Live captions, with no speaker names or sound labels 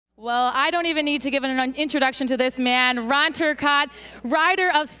Well, I don't even need to give an introduction to this man, Ron Turcotte,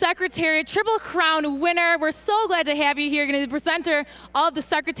 rider of Secretariat, Triple Crown winner. We're so glad to have you here. You're going to be the presenter of the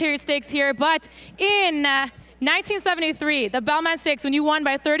Secretariat Stakes here. But in 1973, the Belmont Stakes, when you won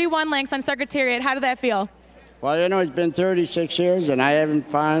by 31 lengths on Secretariat, how did that feel? Well, you know, it's been 36 years, and I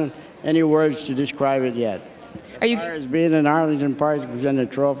haven't found any words to describe it yet. As far as being in Arlington Park to present a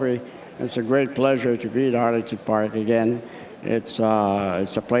trophy, it's a great pleasure to be at Arlington Park again. It's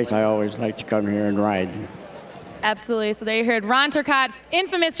a place I always like to come here and ride. Absolutely. So there you heard Ron Turcotte,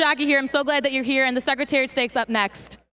 infamous jockey here. I'm so glad that you're here, and the Secretariat Stakes up next.